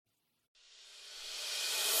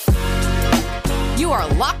You are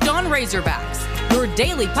Locked On Razorbacks, your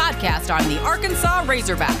daily podcast on the Arkansas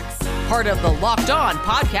Razorbacks, part of the Locked On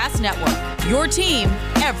Podcast Network, your team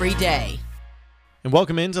every day. And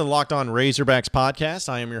welcome into the Locked On Razorbacks podcast.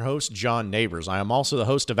 I am your host, John Neighbors. I am also the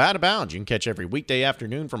host of Out of Bounds. You can catch every weekday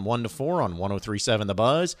afternoon from 1 to 4 on 103.7 The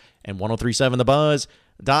Buzz and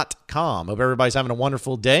 103.7thebuzz.com. Hope everybody's having a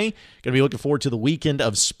wonderful day. Going to be looking forward to the weekend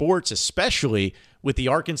of sports, especially with the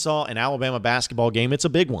Arkansas and Alabama basketball game. It's a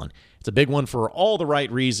big one. It's a big one for all the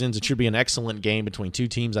right reasons. It should be an excellent game between two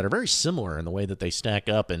teams that are very similar in the way that they stack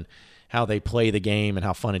up and how they play the game and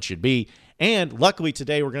how fun it should be. And luckily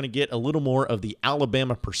today we're going to get a little more of the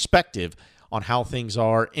Alabama perspective on how things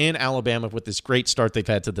are in Alabama with this great start they've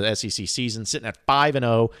had to the SEC season, sitting at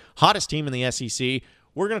 5-0, hottest team in the SEC.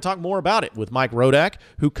 We're going to talk more about it with Mike Rodak,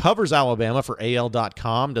 who covers Alabama for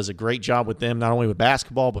AL.com, does a great job with them, not only with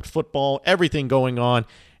basketball, but football, everything going on,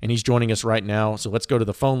 and he's joining us right now. So let's go to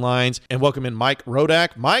the phone lines and welcome in Mike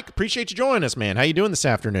Rodak. Mike, appreciate you joining us, man. How you doing this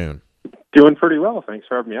afternoon? Doing pretty well. Thanks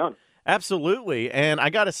for having me on. Absolutely, and I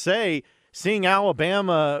got to say, seeing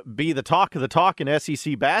Alabama be the talk of the talk in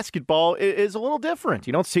SEC basketball is a little different.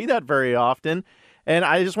 You don't see that very often, and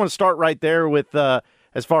I just want to start right there with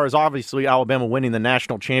as far as obviously Alabama winning the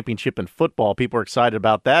national championship in football. People are excited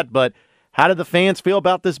about that, but how do the fans feel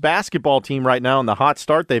about this basketball team right now and the hot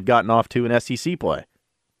start they've gotten off to in SEC play?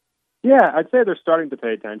 Yeah, I'd say they're starting to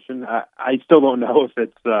pay attention. I still don't know if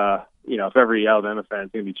it's, if every Alabama fan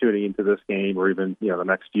is going to be tuning into this game or even, the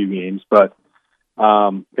next few games, but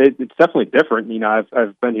it's definitely different.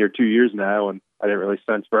 I've been here 2 years now, and I didn't really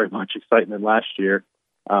sense very much excitement last year.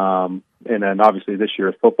 And then obviously this year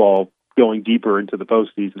with football going deeper into the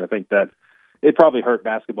postseason, I think that it probably hurt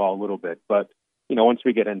basketball a little bit. But, once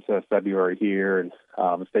we get into February here and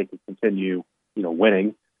if they can continue,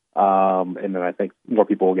 winning, and then I think more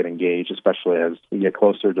people will get engaged, especially as we get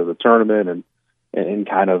closer to the tournament and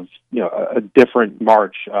kind of, a different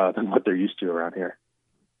March than what they're used to around here.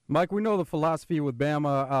 Mike, we know the philosophy with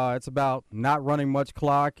Bama. It's about not running much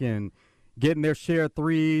clock and getting their share of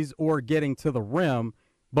threes or getting to the rim.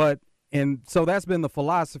 And so that's been the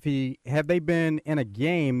philosophy. Have they been in a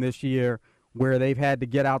game this year where they've had to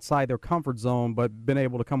get outside their comfort zone but been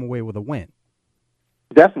able to come away with a win?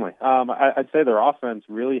 Definitely. I'd say their offense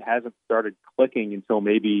really hasn't started clicking until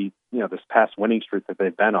maybe, this past winning streak that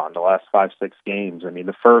they've been on the last 5-6 games. I mean,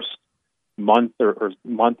 the first month or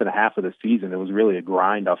month and a half of the season, it was really a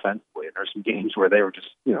grind offensively. And there's some games where they were just,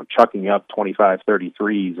 chucking up 25, 30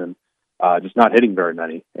 threes and just not hitting very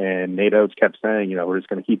many. And Nate Oates kept saying, we're just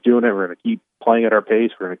going to keep doing it. We're going to keep playing at our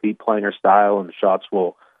pace. We're going to keep playing our style, and the shots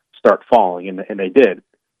will start falling. And they did.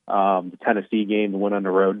 The Tennessee game, the win on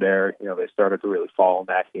the road there, they started to really fall in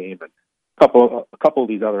that game, and a couple of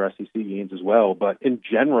these other SEC games as well. But in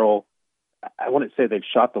general, I wouldn't say they've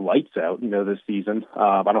shot the lights out, this season.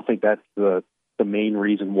 I don't think that's the main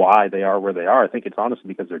reason why they are where they are. I think it's honestly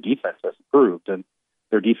because their defense has improved, and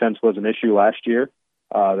their defense was an issue last year.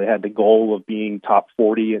 They had the goal of being top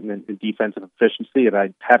 40 in defensive efficiency, and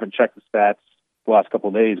I haven't checked the stats the last couple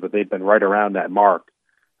of days, but they've been right around that mark,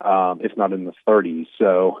 if not in the 30s.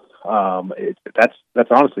 So that's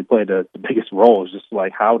honestly played the biggest role, is just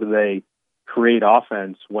like, how do they create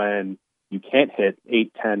offense when you can't hit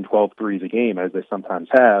 8, 10, 12 threes a game, as they sometimes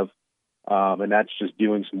have. And that's just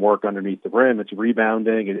doing some work underneath the rim. It's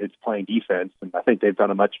rebounding. It's playing defense. And I think they've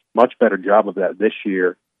done a much, much better job of that this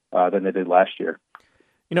year than they did last year.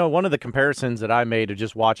 One of the comparisons that I made of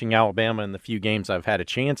just watching Alabama in the few games I've had a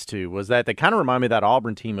chance to was that they kind of remind me of that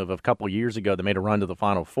Auburn team of a couple of years ago that made a run to the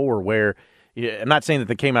Final Four, where I'm not saying that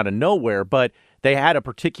they came out of nowhere, but they had a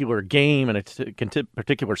particular game and a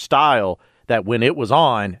particular style that when it was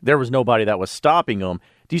on, there was nobody that was stopping them.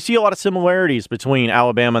 Do you see a lot of similarities between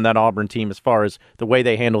Alabama and that Auburn team as far as the way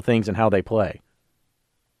they handle things and how they play?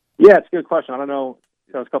 Yeah, it's a good question. I don't know.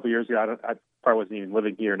 It was a couple of years ago. I probably wasn't even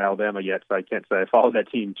living here in Alabama yet, so I can't say I followed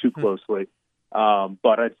that team too closely.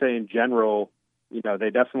 But I'd say in general, they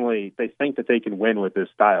think that they can win with this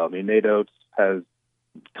style. I mean, Nate Oates has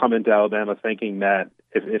come into Alabama thinking that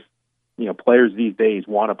if players these days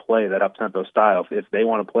want to play that up-tempo style, if they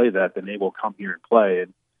want to play that, then they will come here and play.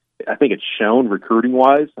 And I think it's shown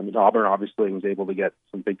recruiting-wise. I mean, Auburn obviously was able to get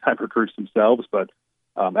some big-time recruits themselves, but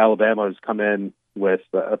Alabama has come in with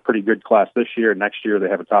a pretty good class this year. Next year, they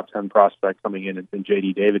have a top 10 prospect coming in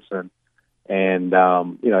J.D. Davidson. And,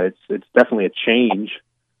 it's definitely a change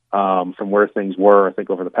from where things were, I think,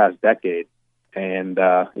 over the past decade. And,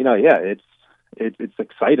 it's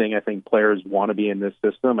exciting. I think players want to be in this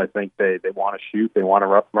system. I think they want to shoot. They want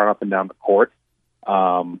to run up and down the court.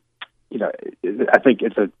 I think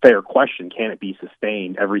it's a fair question. Can it be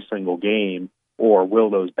sustained every single game, or will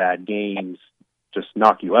those bad games just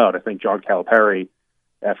knock you out. I think John Calipari,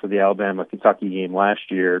 after the Alabama-Kentucky game last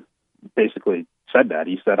year, basically said that.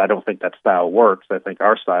 He said, I don't think that style works. I think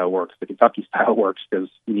our style works. The Kentucky style works because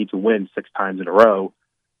you need to win 6 times in a row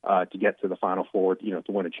to get to the Final Four, to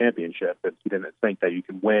win a championship. But he didn't think that you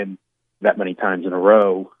can win that many times in a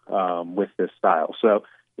row with this style. So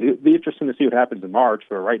it'd be interesting to see what happens in March.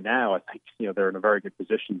 But right now, I think they're in a very good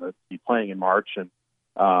position to be playing in March and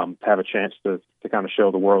to have a chance to kind of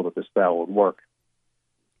show the world that this style would work.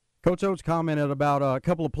 Coach Oates commented about a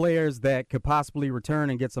couple of players that could possibly return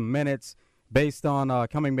and get some minutes based on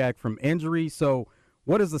coming back from injury. So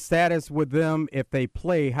what is the status with them if they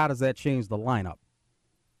play? How does that change the lineup?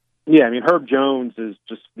 Yeah, Herb Jones is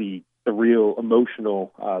just the real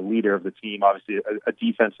emotional leader of the team, obviously a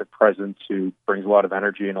defensive presence who brings a lot of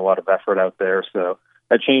energy and a lot of effort out there. So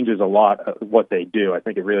that changes a lot of what they do. I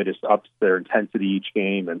think it really just ups their intensity each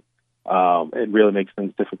game, and it really makes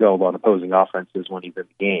things difficult on opposing offenses when he's in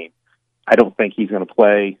the game. I don't think he's going to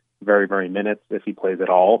play very, very minutes if he plays at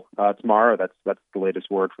all tomorrow. That's the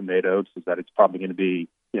latest word from Nate Oates, is that it's probably going to be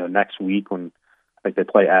next week when I think they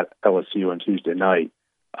play at LSU on Tuesday night,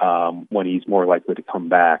 when he's more likely to come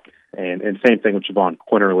back. And same thing with Javon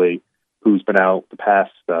Quinterly, who's been out the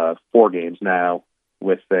past 4 games now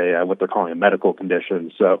with what they're calling a medical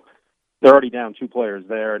condition. So they're already down 2 players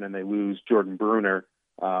there, and then they lose Jordan Bruner,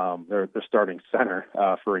 their starting center,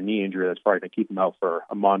 for a knee injury that's probably going to keep him out for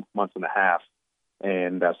a month and a half.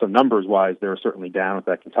 And so numbers-wise, they were certainly down with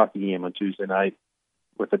that Kentucky game on Tuesday night,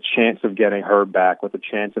 with a chance of getting Herb back, with a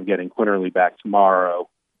chance of getting Quinterly back tomorrow.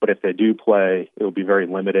 But if they do play, it will be very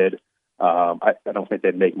limited. I don't think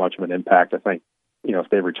they'd make much of an impact. I think, if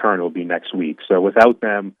they return, it will be next week. So without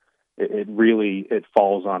them, it really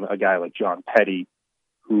falls on a guy like John Petty,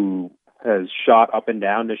 who has shot up and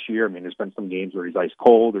down this year. There's been some games where he's ice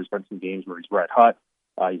cold. There's been some games where he's red hot.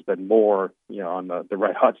 He's been more, on the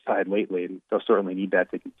red hot side lately, and they'll certainly need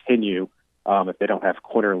that to continue if they don't have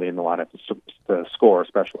Quinterly in the lineup to score,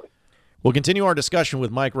 especially. We'll continue our discussion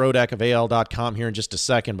with Mike Rodak of AL.com here in just a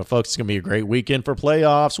second, but folks, it's going to be a great weekend for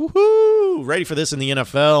playoffs. Woohoo! Ready for this in the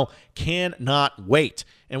NFL. Cannot wait.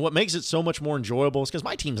 And what makes it so much more enjoyable is because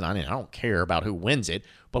my team's not in it. I don't care about who wins it,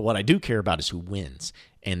 but what I do care about is who wins.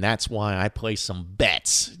 And that's why I play some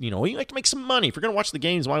bets. You like to make some money. If you're going to watch the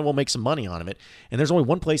games, why won't make some money on it? And there's only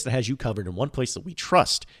one place that has you covered and one place that we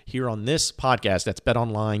trust here on this podcast. That's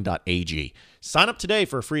betonline.ag. Sign up today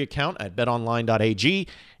for a free account at betonline.ag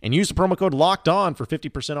and use the promo code LOCKEDON for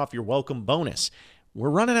 50% off your welcome bonus. We're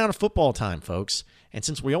running out of football time, folks. And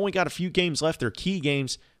since we only got a few games left, they're key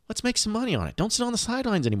games, let's make some money on it. Don't sit on the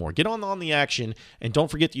sidelines anymore. Get on the action, and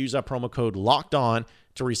don't forget to use that promo code LOCKEDON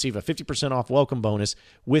to receive a 50% off welcome bonus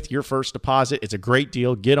with your first deposit. It's a great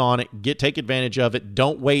deal. Get on it. Take advantage of it.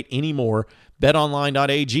 Don't wait anymore.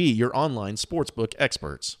 BetOnline.ag, your online sportsbook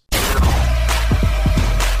experts.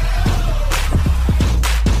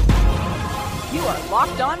 You are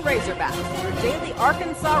Locked On Razorbacks, your daily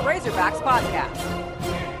Arkansas Razorbacks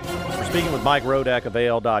podcast. We're speaking with Mike Rodak of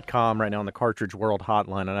AL.com right now on the Cartridge World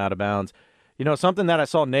Hotline on Out of Bounds. Something that I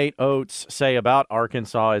saw Nate Oates say about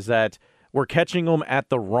Arkansas is that we're catching them at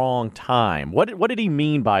the wrong time. What did he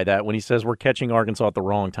mean by that when he says we're catching Arkansas at the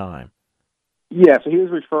wrong time? Yeah, so he was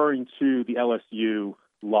referring to the LSU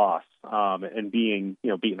loss and being,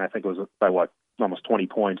 beaten, I think it was by almost 20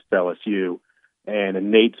 points to LSU. And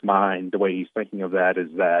in Nate's mind, the way he's thinking of that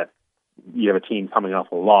is that you have a team coming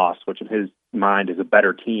off a loss, which in his mind is a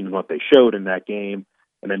better team than what they showed in that game,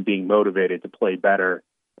 and then being motivated to play better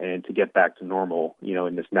and to get back to normal,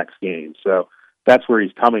 in this next game. So that's where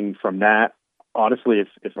he's coming from that. Honestly,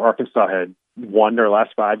 if Arkansas had won their last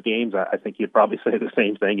 5 games, I think he'd probably say the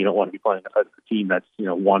same thing. You don't want to be playing a team that's,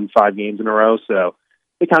 won 5 games in a row. So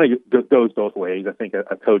it kind of goes both ways. I think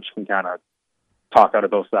a coach can kind of talk out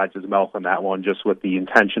of both sides of his mouth on that one, just with the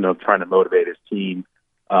intention of trying to motivate his team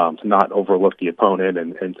to not overlook the opponent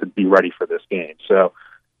and to be ready for this game. So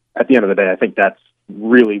at the end of the day, I think that's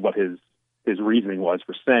really what his reasoning was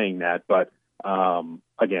for saying that. But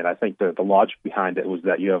again, I think the logic behind it was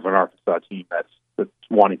that you have an Arkansas team that's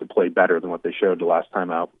wanting to play better than what they showed the last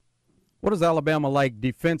time out. What is Alabama like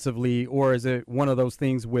defensively, or is it one of those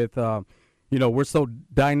things with, we're so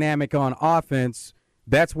dynamic on offense,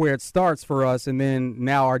 that's where it starts for us, and then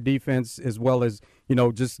now our defense, as well as,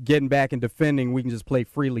 just getting back and defending, we can just play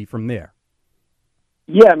freely from there?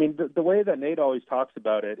 Yeah, the way that Nate always talks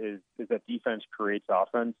about it is that defense creates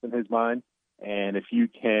offense in his mind. And if you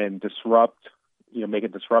can disrupt, make a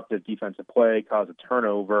disruptive defensive play, cause a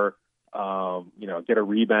turnover, get a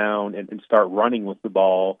rebound and start running with the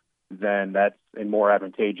ball, then that's a more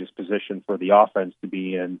advantageous position for the offense to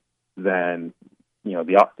be in than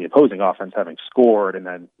the opposing offense having scored, and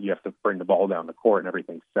then you have to bring the ball down the court and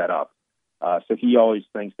everything's set up. So he always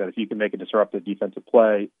thinks that if you can make a disruptive defensive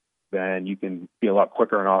play, then you can be a lot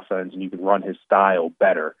quicker on offense and you can run his style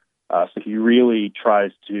better. So he really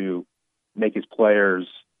tries to make his players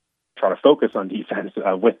try to focus on defense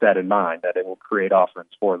with that in mind, that it will create offense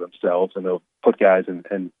for themselves, and they'll put guys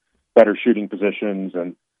in better shooting positions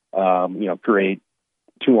and, create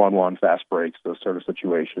 2-on-1 fast breaks, those sort of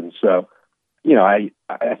situations. So,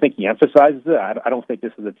 I think he emphasizes it. I don't think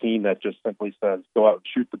this is a team that just simply says, go out and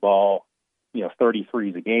shoot the ball,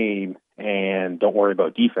 33s a game and don't worry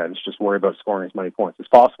about defense, just worry about scoring as many points as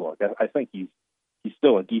possible. I think he's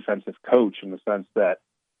still a defensive coach in the sense that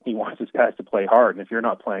he wants his guys to play hard. And if you're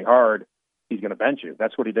not playing hard, he's going to bench you.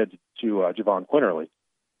 That's what he did to Javon Quinterly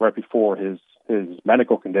right before his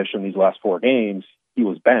medical condition. These last 4 games, he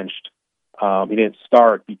was benched. He didn't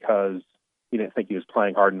start because he didn't think he was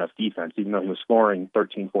playing hard enough defense, even though he was scoring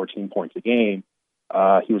 13, 14 points a game.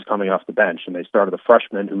 He was coming off the bench, and they started a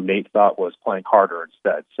freshman who Nate thought was playing harder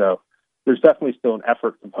instead. So there's definitely still an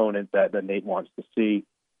effort component that Nate wants to see,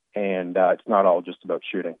 and it's not all just about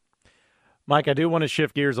shooting. Mike, I do want to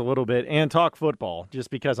shift gears a little bit and talk football, just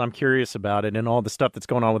because I'm curious about it and all the stuff that's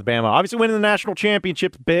going on with Bama. Obviously, winning the national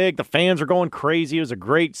championship's big. The fans are going crazy. It was a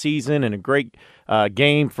great season and a great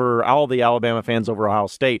game for all the Alabama fans over Ohio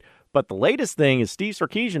State. But the latest thing is Steve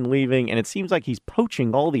Sarkisian leaving, and it seems like he's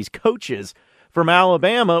poaching all these coaches from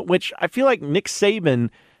Alabama, which I feel like Nick Saban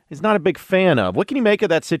is not a big fan of. What can you make of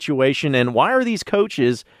that situation, and why are these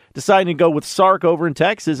coaches deciding to go with Sark over in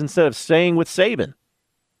Texas instead of staying with Saban?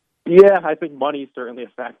 Yeah, I think money is certainly a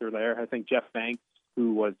factor there. I think Jeff Banks,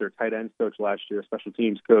 who was their tight ends coach last year, special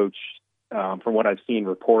teams coach, from what I've seen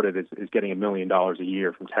reported, is getting $1 million a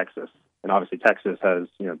year from Texas. And obviously Texas has,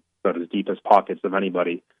 about as deep as pockets of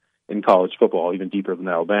anybody in college football, even deeper than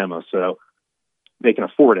Alabama. So they can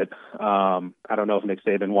afford it. I don't know if Nick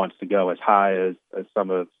Saban wants to go as high as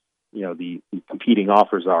some of, the competing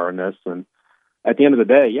offers are in this. And at the end of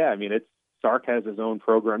the day, Sark has his own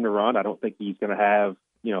program to run. I don't think he's going to have,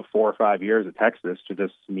 4 or 5 years at Texas to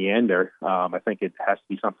just meander. I think it has to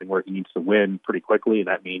be something where he needs to win pretty quickly, and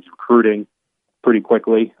that means recruiting pretty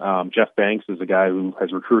quickly. Jeff Banks is a guy who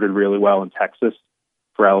has recruited really well in Texas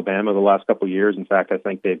for Alabama the last couple of years. In fact, I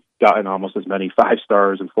think they've gotten almost as many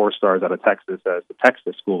 5-stars and 4-stars out of Texas as the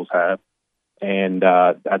Texas schools have. And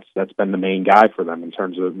that's been the main guy for them in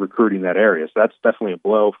terms of recruiting that area. So that's definitely a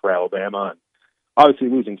blow for Alabama. And obviously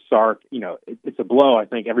losing Sark, it's a blow. I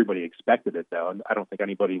think everybody expected it, though. And I don't think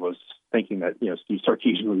anybody was thinking that, Steve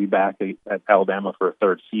Sarkisian would be back at Alabama for a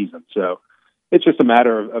 3rd season. So it's just a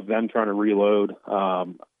matter of them trying to reload.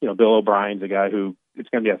 Bill O'Brien's a guy who, it's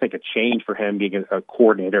going to be, I think, a change for him being a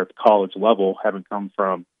coordinator at the college level, having come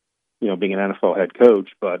from, being an NFL head coach.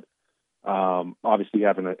 But obviously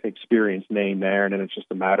having an experienced name there, and then it's just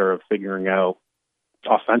a matter of figuring out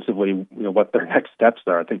offensively, what their next steps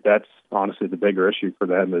are. I think that's honestly the bigger issue for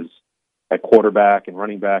them is at quarterback and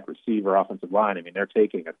running back, receiver, offensive line. I mean, they're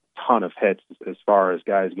taking a ton of hits as far as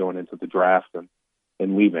guys going into the draft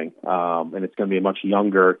and leaving. And it's going to be a much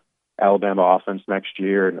younger Alabama offense next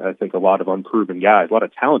year. And I think a lot of unproven guys, a lot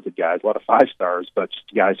of talented guys, a lot of 5-stars, but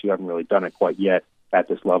just guys who haven't really done it quite yet at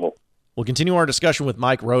this level. We'll continue our discussion with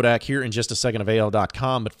Mike Rodak here in just a second of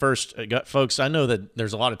AL.com. But first, folks, I know that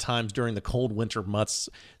there's a lot of times during the cold winter months,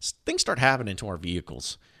 things start happening to our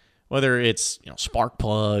vehicles, whether it's spark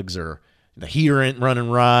plugs or the heater ain't running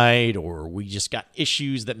right, or we just got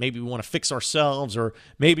issues that maybe we want to fix ourselves, or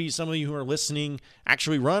maybe some of you who are listening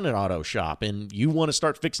actually run an auto shop and you want to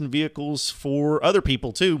start fixing vehicles for other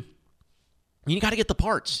people too. You got to get the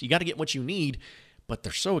parts. You got to get what you need. But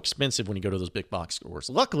they're so expensive when you go to those big box stores.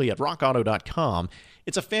 Luckily, at rockauto.com,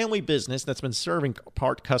 it's a family business that's been serving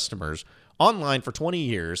part customers online for 20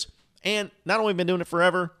 years, and not only been doing it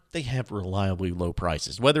forever, they have reliably low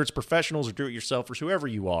prices. Whether it's professionals or do-it-yourselfers, whoever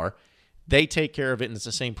you are, they take care of it, and it's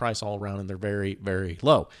the same price all around, and they're very, very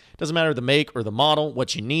low. Doesn't matter the make or the model,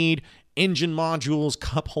 what you need, engine modules,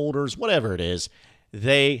 cup holders, whatever it is,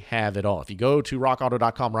 they have it all. If you go to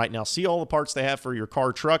rockauto.com right now, see all the parts they have for your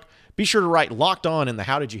car, truck. Be sure to write Locked On in the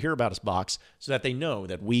How Did You Hear About Us box so that they know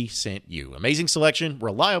that we sent you. Amazing selection,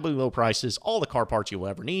 reliably low prices, all the car parts you'll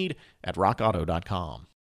ever need at rockauto.com.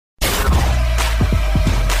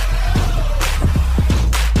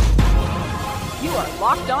 You are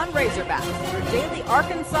Locked On Razorbacks, your daily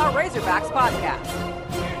Arkansas Razorbacks podcast.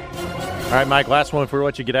 All right, Mike, last one before we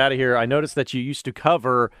let you get out of here. I noticed that you used to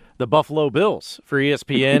cover the Buffalo Bills for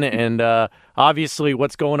ESPN, and obviously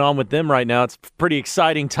what's going on with them right now, it's pretty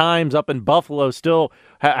exciting times up in Buffalo still.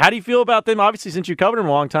 How do you feel about them, obviously, since you covered them a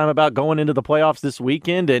long time, about going into the playoffs this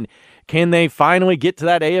weekend, and can they finally get to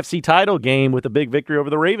that AFC title game with a big victory over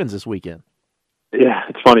the Ravens this weekend? Yeah,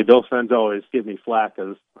 it's funny. Bills fans always give me flack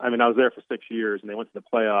because, I was there for 6 years, and they went to the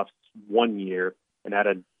playoffs 1 year, and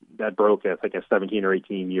that broke, I think, a 17 or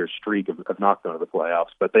 18-year streak of not going to the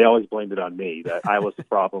playoffs. But they always blamed it on me, that I was the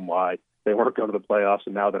problem why they weren't going to the playoffs,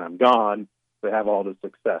 and now that I'm gone, they have all this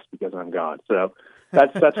success because I'm gone. So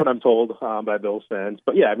that's what I'm told by Bills fans.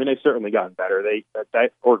 But, yeah, they've certainly gotten better.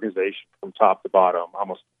 That organization from top to bottom,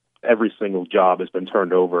 almost every single job has been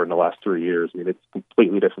turned over in the last 3 years. It's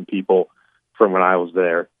completely different people from when I was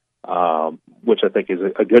there, which I think is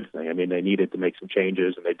a good thing. They needed to make some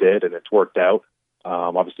changes, and they did, and it's worked out.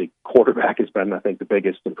 Obviously, quarterback has been, I think, the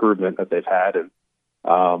biggest improvement that they've had, and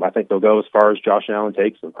I think they'll go as far as Josh Allen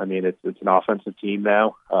takes them. It's an offensive team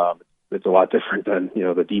now. It's a lot different than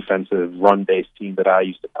the defensive run-based team that I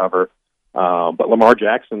used to cover. But Lamar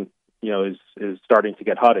Jackson, is starting to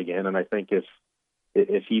get hot again, and I think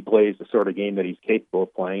if he plays the sort of game that he's capable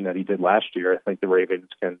of playing that he did last year, I think the Ravens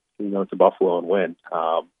can to Buffalo and win.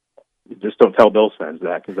 Just don't tell Bills fans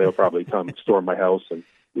that, because they'll probably come storm my house and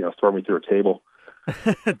throw me through a table.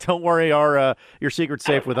 Don't worry, your secret's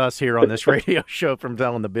safe with us here on this radio show from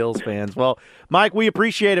telling the Bills fans. Well, Mike, we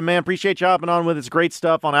appreciate it, man. Appreciate you hopping on with us. Great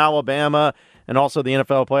stuff on Alabama and also the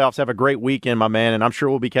NFL playoffs. Have a great weekend, my man, and I'm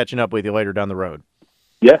sure we'll be catching up with you later down the road.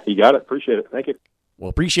 Yeah, you got it. Appreciate it. Thank you.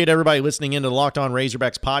 Well, appreciate everybody listening into the Locked On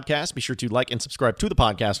Razorbacks podcast. Be sure to like and subscribe to the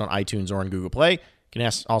podcast on iTunes or on Google Play. You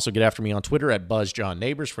can also get after me on Twitter at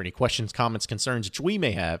BuzzJohnNeighbors for any questions, comments, concerns that we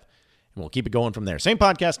may have. And we'll keep it going from there. Same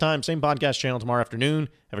podcast time, same podcast channel tomorrow afternoon.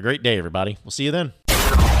 Have a great day, everybody. We'll see you then.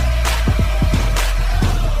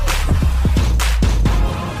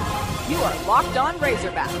 You are Locked On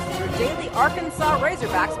Razorbacks, your daily Arkansas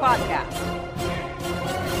Razorbacks podcast.